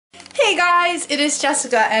Hey guys, it is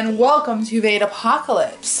Jessica and welcome to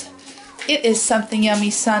VEDApocalypse. It is Something Yummy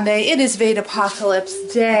Sunday. It is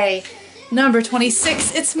VEDApocalypse day number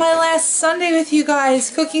 26. It's my last Sunday with you guys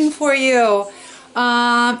cooking for you.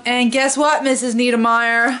 And guess what, Mrs.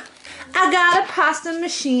 Neidermeyer? I got a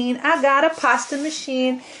pasta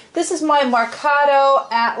machine. This is my Mercado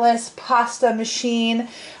Atlas pasta machine.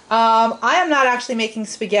 I am not actually making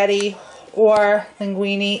spaghetti or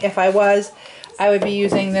linguine. If I was, I would be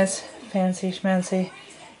using this fancy schmancy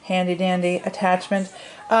handy dandy attachment.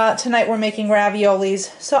 Tonight we're making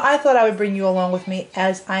raviolis, so I thought I would bring you along with me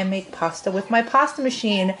as I make pasta with my pasta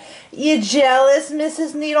machine. You jealous,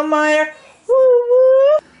 Mrs. Neidermeyer?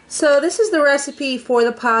 Woo-woo. So this is the recipe for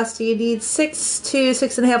the pasta. You need 6 to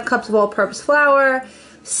 6.5 cups of all-purpose flour,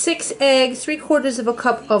 6 eggs, 3/4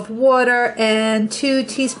 cup of water, and 2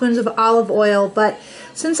 teaspoons of olive oil. But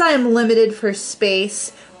since I am limited for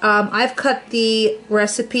space, I've cut the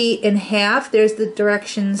recipe in half. There's the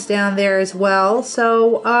directions down there as well.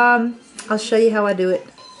 So I'll show you how I do it.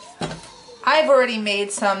 I've already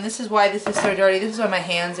made some. This is why this is so dirty. This is why my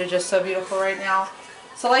hands are just so beautiful right now.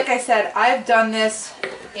 So like I said, I've done this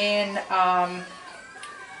in, I'm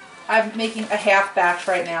making a half batch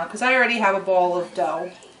right now because I already have a bowl of dough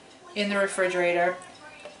in the refrigerator.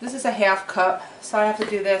 This is a half cup, so I have to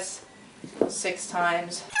do this 6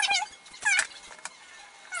 times.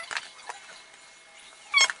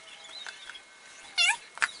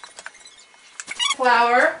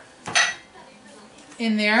 Flour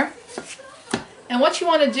in there. And what you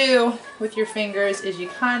want to do with your fingers is you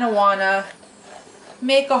kind of want to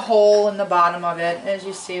make a hole in the bottom of it, as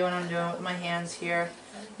you see what I'm doing with my hands here.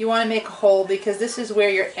 You want to make a hole because this is where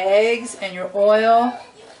your eggs and your oil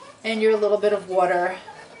and your little bit of water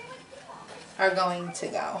are going to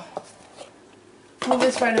go. Move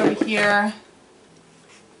this right over here.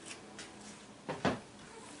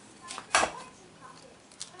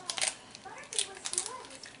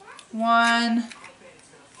 One.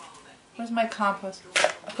 Where's my compost?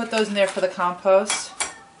 I put those in there for the compost.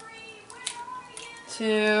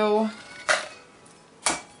 2,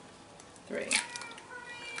 3.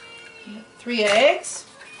 3 eggs.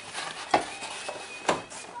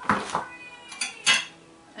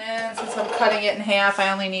 And since I'm cutting it in half, I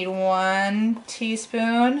only need 1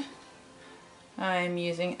 teaspoon. I'm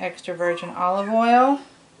using extra virgin olive oil.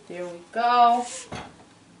 There we go.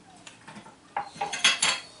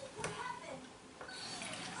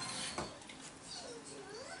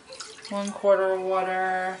 ¼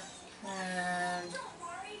 water, and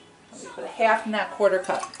we put a half in that 1/4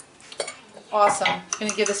 cup. Awesome. It's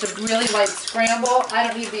going to give us a really light scramble. I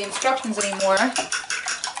don't need the instructions anymore.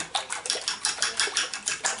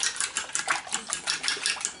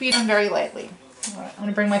 Beat them very lightly. All right, I'm going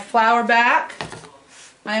to bring my flour back.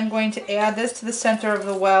 I'm going to add this to the center of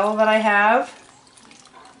the well that I have.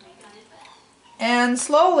 And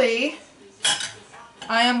slowly,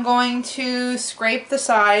 I am going to scrape the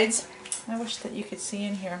sides. I wish that you could see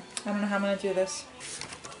in here. I don't know how I'm going to do this.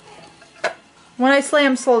 When I say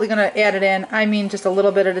I'm slowly going to add it in, I mean just a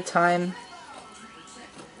little bit at a time.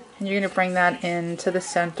 And you're going to bring that into the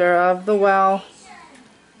center of the well.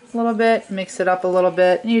 A little bit, mix it up a little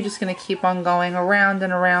bit, and you're just going to keep on going around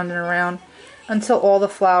and around and around until all the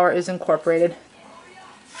flour is incorporated.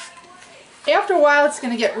 After a while it's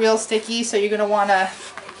going to get real sticky, so you're going to want to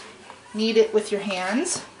knead it with your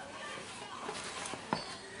hands.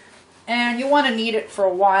 And you want to knead it for a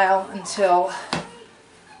while until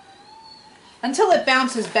it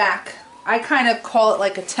bounces back. I kind of call it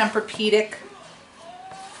like a Tempur-Pedic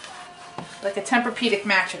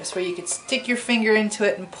mattress, where you could stick your finger into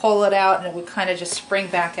it and pull it out and it would kind of just spring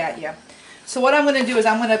back at you. So what I'm going to do is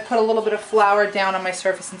I'm going to put a little bit of flour down on my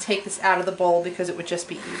surface and take this out of the bowl because it would just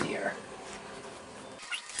be easier.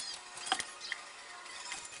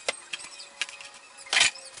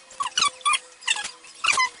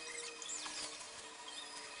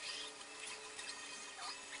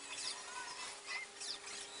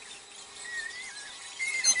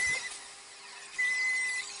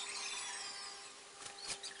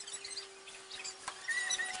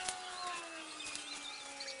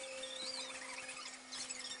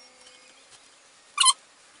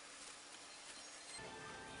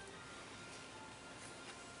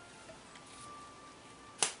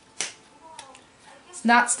 It's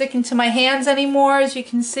not sticking to my hands anymore, as you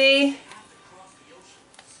can see.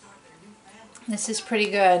 This is pretty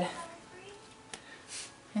good.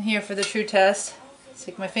 And here for the true test,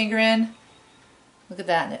 stick my finger in. Look at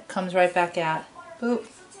that, and it comes right back out. Boop.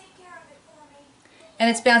 And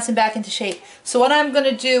it's bouncing back into shape. So what I'm going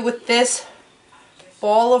to do with this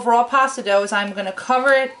bowl of raw pasta dough is I'm going to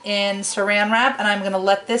cover it in saran wrap, and I'm going to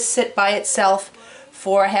let this sit by itself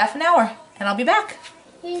for half an hour, and I'll be back.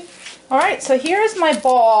 Alright, so here's my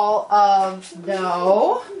ball of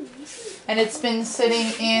dough, and it's been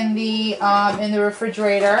sitting in the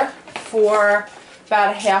refrigerator for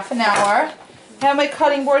about a half an hour. I have my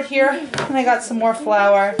cutting board here, and I got some more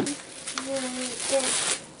flour.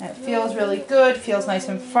 And it feels really good, feels nice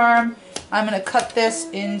and firm. I'm going to cut this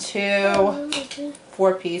into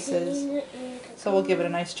 4 pieces. So we'll give it a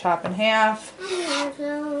nice chop in half,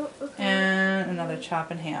 and another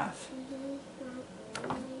chop in half.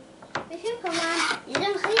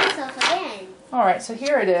 Alright, so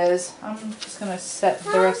here it is. I'm just going to set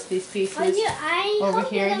the rest of these pieces over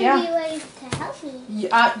here. Yeah.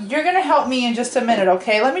 You're going to help me in just a minute,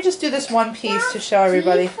 okay? Let me just do this one piece to show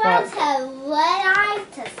everybody.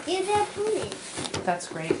 That's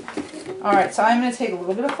great. Alright, so I'm going to take a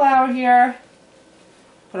little bit of flour here,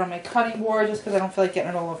 put it on my cutting board just because I don't feel like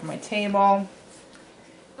getting it all over my table.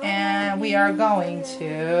 And we are going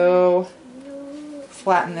to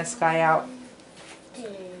flatten this guy out,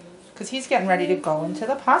 because he's getting ready to go into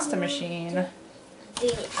the pasta machine.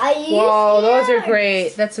 Whoa, those are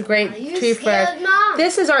great. That's a great toothbrush.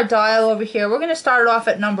 This is our dial over here. We're going to start off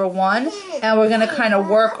at number 1, and we're going to kind of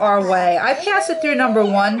work our way. I pass it through number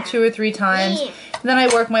 1 2 or 3 times, and then I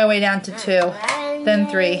work my way down to 2, then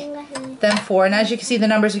 3, then 4. And as you can see, the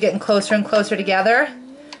numbers are getting closer and closer together.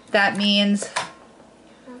 That means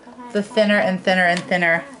the thinner and thinner and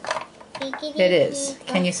thinner it is.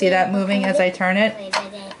 Can you see that moving as I turn it?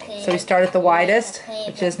 So we start at the widest,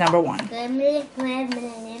 which is number 1.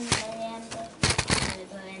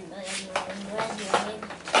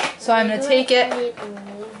 So I'm going to take it,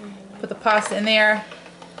 put the pasta in there,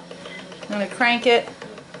 I'm going to crank it,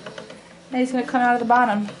 and he's going to come out of the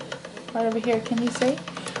bottom. Right over here, can you see?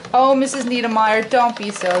 Oh, Mrs. Neidermeyer, don't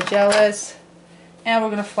be so jealous. And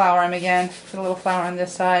we're going to flour him again. Put a little flour on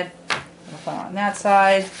this side, a little flour on that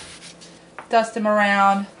side. Dust him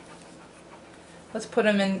around. Let's put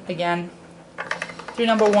him in again. Through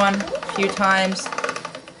number 1 a few times.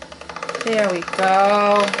 There we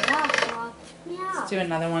go. Let's do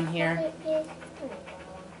another one here.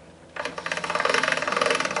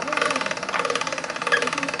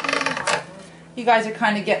 You guys are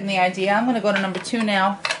kind of getting the idea. I'm going to go to number 2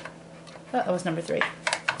 now. Oh, that was number 3.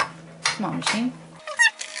 Come on, machine.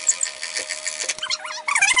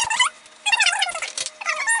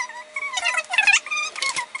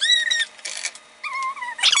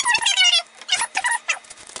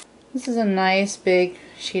 This is a nice big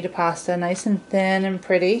sheet of pasta, nice and thin and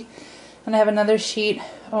pretty. And I have another sheet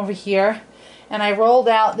over here. And I rolled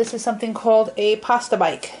out, this is something called a pasta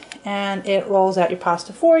bike. And it rolls out your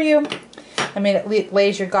pasta for you. I mean, it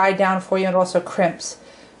lays your guide down for you, and it also crimps.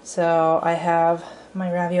 So I have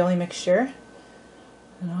my ravioli mixture.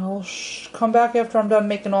 And I'll come back after I'm done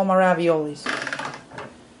making all my raviolis.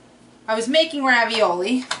 I was making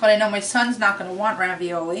ravioli, but I know my son's not going to want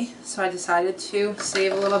ravioli, so I decided to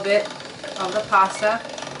save a little bit of the pasta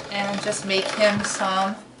and just make him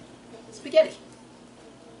some spaghetti.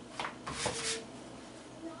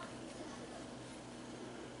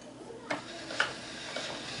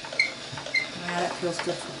 Yeah, that feels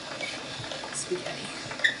good for spaghetti.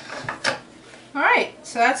 Alright,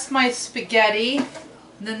 so that's my spaghetti.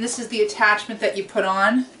 And then this is the attachment that you put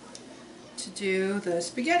on to do the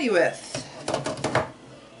spaghetti with.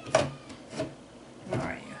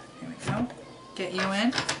 Alright, here we go. Get you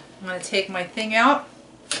in. I'm going to take my thing out,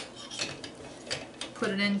 put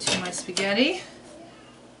it into my spaghetti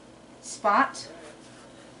spot.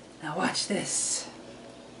 Now watch this.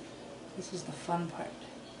 This is the fun part.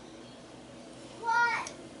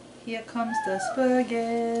 What? Here comes the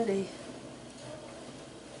spaghetti.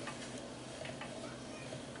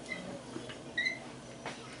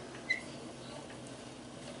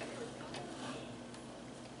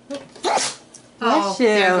 Oh,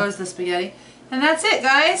 there goes the spaghetti. And that's it,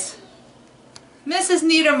 guys. Mrs.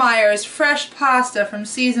 Neidermeyer's fresh pasta from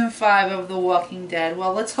season 5 of The Walking Dead.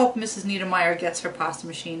 Well, let's hope Mrs. Neidermeyer gets her pasta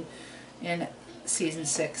machine in season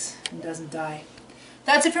 6 and doesn't die.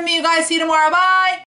 That's it for me, you guys. See you tomorrow. Bye!